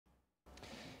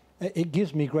It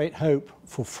gives me great hope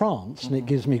for France, and it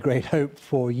gives me great hope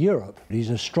for Europe. He's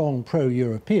a strong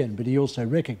pro-European, but he also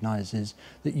recognises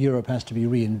that Europe has to be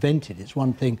reinvented. It's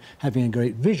one thing having a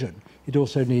great vision. It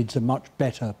also needs a much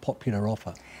better popular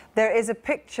offer. There is a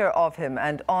picture of him,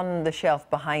 and on the shelf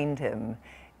behind him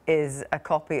is a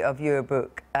copy of your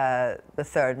book, The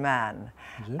Third Man.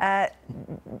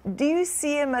 Do you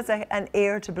see him as an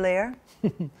heir to Blair?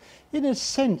 In a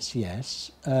sense,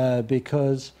 yes,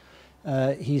 because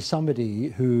he's somebody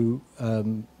who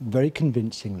very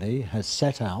convincingly has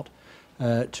set out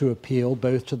to appeal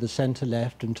both to the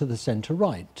centre-left and to the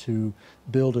centre-right, to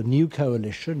build a new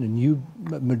coalition, a new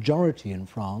majority in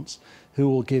France, who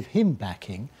will give him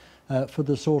backing for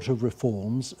the sort of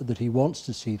reforms that he wants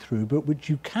to see through, but which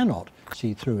you cannot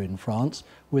see through in France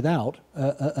without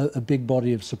a big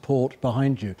body of support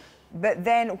behind you. But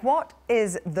then what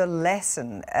is the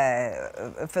lesson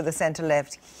for the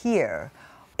centre-left here?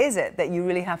 Is it that you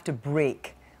really have to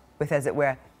break with, as it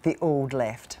were, the old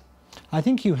left? I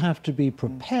think you have to be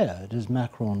prepared, as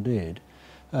Macron did,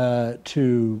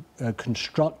 to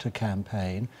construct a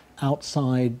campaign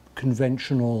outside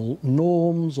conventional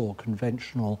norms or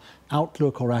conventional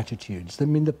outlook or attitudes. I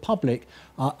mean, the public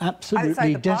are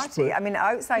absolutely desperate. Outside the party? I mean,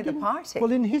 outside the party?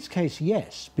 Well, in his case,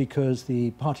 yes, because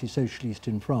the Parti Socialiste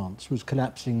in France was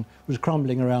collapsing, was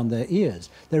crumbling around their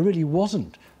ears. There really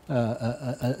wasn't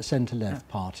a centre-left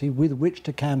party with which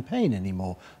to campaign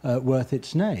anymore worth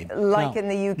its name. Like now, in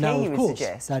the UK, now, you would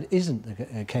suggest? That isn't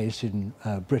the case in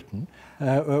Britain,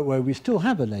 where we still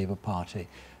have a Labour Party.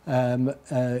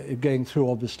 Going through,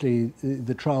 obviously,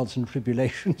 the trials and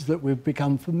tribulations that we've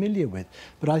become familiar with.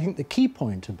 But I think the key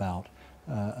point about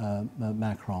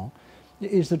Macron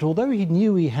is that although he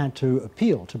knew he had to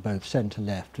appeal to both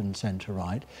centre-left and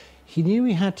centre-right, he knew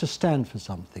he had to stand for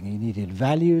something. He needed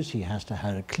values, he has to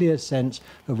have a clear sense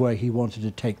of where he wanted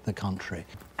to take the country.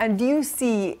 And do you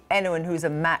see anyone who's a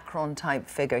Macron-type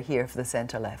figure here for the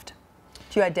centre-left?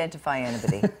 Do you identify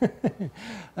anybody?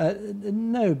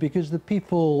 No, because the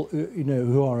people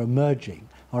who are emerging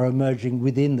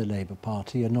within the Labour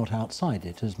Party and not outside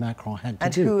it, as Macron had to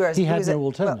do. He had no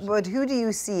alternative. But who do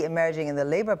you see emerging in the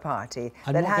Labour Party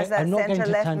that has that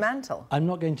centre-left mantle? I'm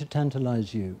not going to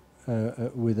tantalise you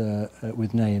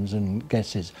with names and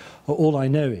guesses. All I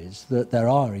know is that there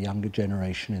are a younger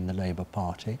generation in the Labour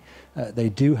Party. They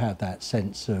do have that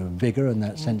sense of vigour and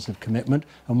that sense of commitment,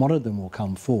 and one of them will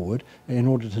come forward in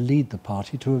order to lead the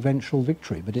party to eventual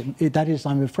victory. But that is,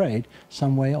 I'm afraid,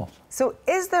 some way off. So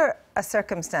is there a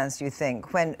circumstance, do you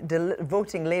think, when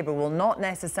voting Labour will not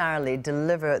necessarily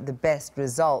deliver the best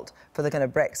result for the kind of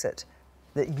Brexit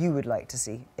that you would like to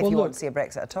see, if you want to see a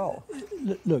Brexit at all?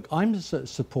 Look, I'm a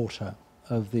supporter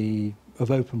of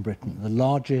Open Britain, the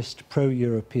largest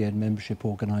pro-European membership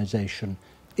organisation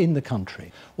in the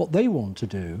country. What they want to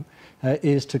do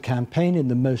is to campaign in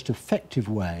the most effective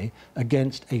way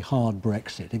against a hard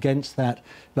Brexit,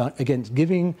 against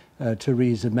giving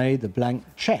Theresa May the blank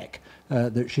cheque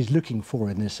that she's looking for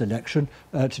in this election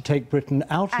to take Britain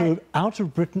out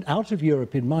of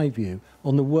Europe, in my view,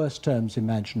 on the worst terms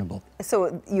imaginable.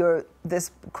 So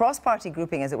this cross-party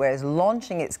grouping, as it were, is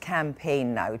launching its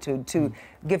campaign now to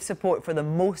give support for the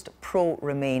most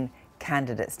pro-Remain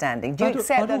candidate standing. Do you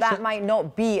accept that might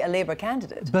not be a Labour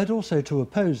candidate? But also to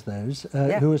oppose those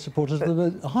who are supporters of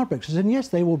the hard Brexit. And yes,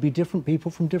 they will be different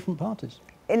people from different parties.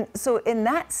 So in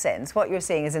that sense, what you're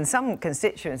saying is in some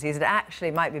constituencies it actually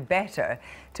might be better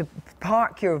to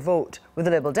park your vote with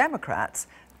the Liberal Democrats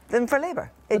than for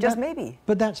Labour. It just may be.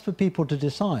 But that's for people to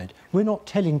decide. We're not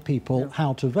telling people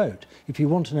how to vote. If you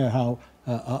want to know how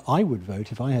I would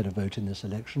vote if I had a vote in this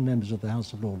election. Members of the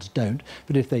House of Lords don't.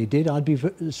 But if they did, I'd be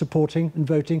supporting and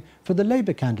voting for the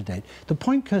Labour candidate. The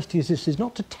point, Kirsty, is this is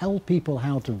not to tell people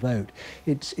how to vote.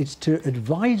 It's to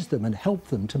advise them and help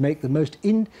them to make the most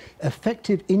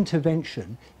effective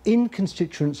intervention in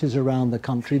constituencies around the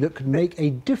country that could make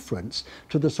a difference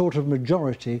to the sort of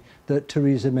majority that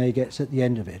Theresa May gets at the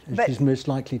end of it, as she's most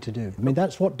likely to do. I mean,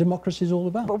 that's what democracy is all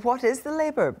about. But what is the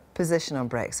Labour position on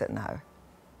Brexit now?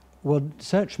 Well,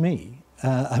 search me.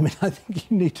 I mean, I think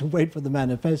you need to wait for the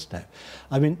manifesto.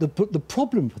 I mean, the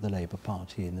problem for the Labour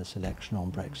Party in this election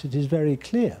on Brexit is very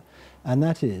clear, and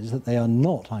that is that they are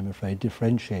not, I'm afraid,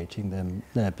 differentiating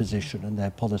their position and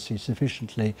their policy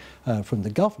sufficiently from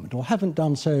the government, or haven't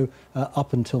done so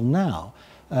up until now,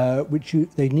 which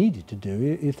they needed to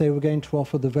do if they were going to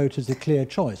offer the voters a clear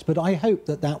choice. But I hope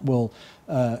that will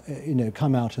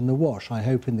come out in the wash. I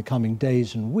hope in the coming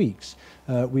days and weeks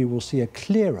we will see a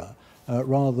clearer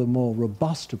rather more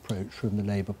robust approach from the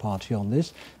Labour Party on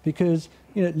this, because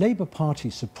Labour Party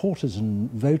supporters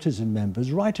and voters and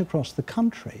members right across the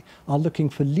country are looking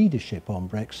for leadership on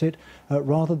Brexit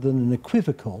rather than an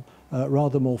equivocal,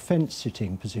 rather more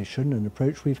fence-sitting position and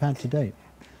approach we've had to date.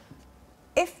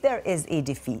 If there is a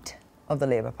defeat of the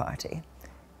Labour Party,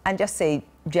 and just say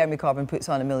Jeremy Corbyn puts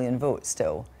on 1 million votes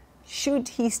still, should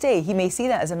he stay? He may see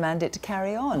that as a mandate to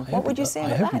carry on. What would you say about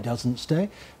that? I hope he doesn't stay.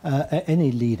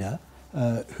 Any leader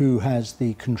who has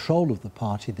the control of the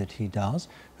party that he does,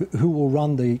 who will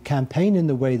run the campaign in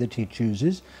the way that he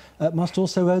chooses, must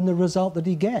also own the result that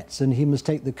he gets, and he must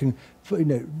take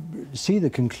see the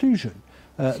conclusion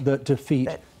that defeat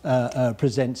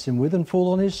presents him with and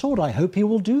fall on his sword. I hope he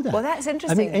will do that. Well, that's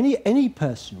interesting. I mean, any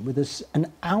person with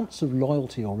an ounce of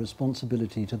loyalty or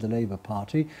responsibility to the Labour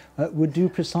Party would do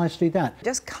precisely that.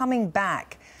 Just coming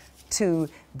back to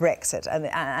Brexit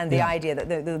and the idea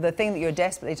that the thing that you're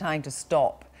desperately trying to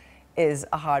stop is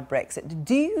a hard Brexit.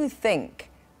 Do you think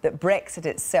that Brexit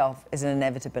itself is an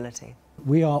inevitability?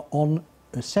 We are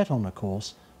set on a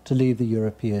course to leave the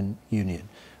European Union.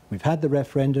 We've had the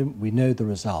referendum, we know the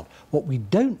result. What we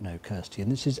don't know, Kirsty,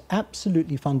 and this is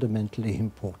absolutely fundamentally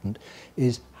important,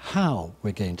 is how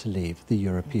we're going to leave the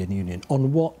European Union,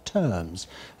 on what terms,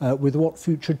 with what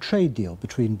future trade deal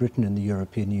between Britain and the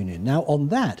European Union. Now, on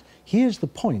that, here's the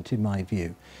point, in my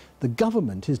view. The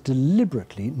government is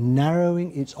deliberately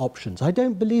narrowing its options. I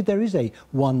don't believe there is a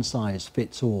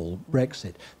one-size-fits-all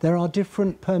Brexit. There are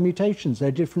different permutations, there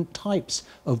are different types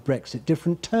of Brexit,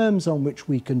 different terms on which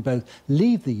we can both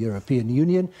leave the European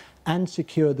Union and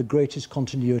secure the greatest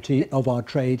continuity of our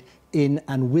trade in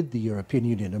and with the European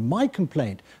Union. And my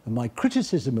complaint and my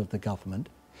criticism of the government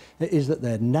is that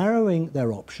they're narrowing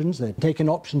their options, they're taking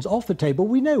options off the table.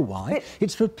 We know why.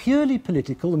 It's for purely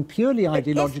political and purely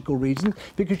ideological reasons,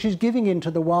 because she's giving in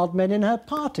to the wild men in her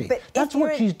party. That's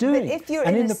what she's doing.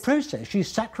 And in the process, she's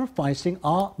sacrificing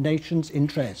our nation's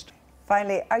interest.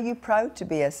 Finally, are you proud to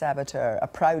be a saboteur, a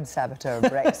proud saboteur of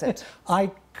Brexit? I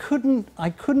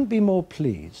couldn't be more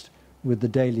pleased with the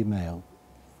Daily Mail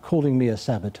calling me a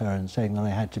saboteur and saying that I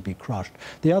had to be crushed.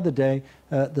 The other day,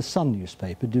 the Sun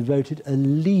newspaper devoted a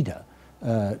leader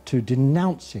to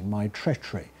denouncing my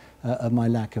treachery and my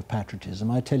lack of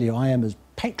patriotism. I tell you, I am as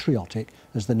patriotic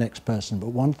as the next person, but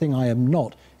one thing I am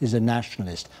not is a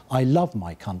nationalist. I love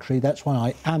my country, that's why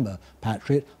I am a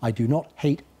patriot. I do not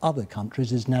hate other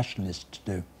countries as nationalists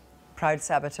do. Proud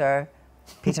saboteur,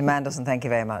 Peter Mandelson, thank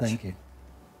you very much. Thank you.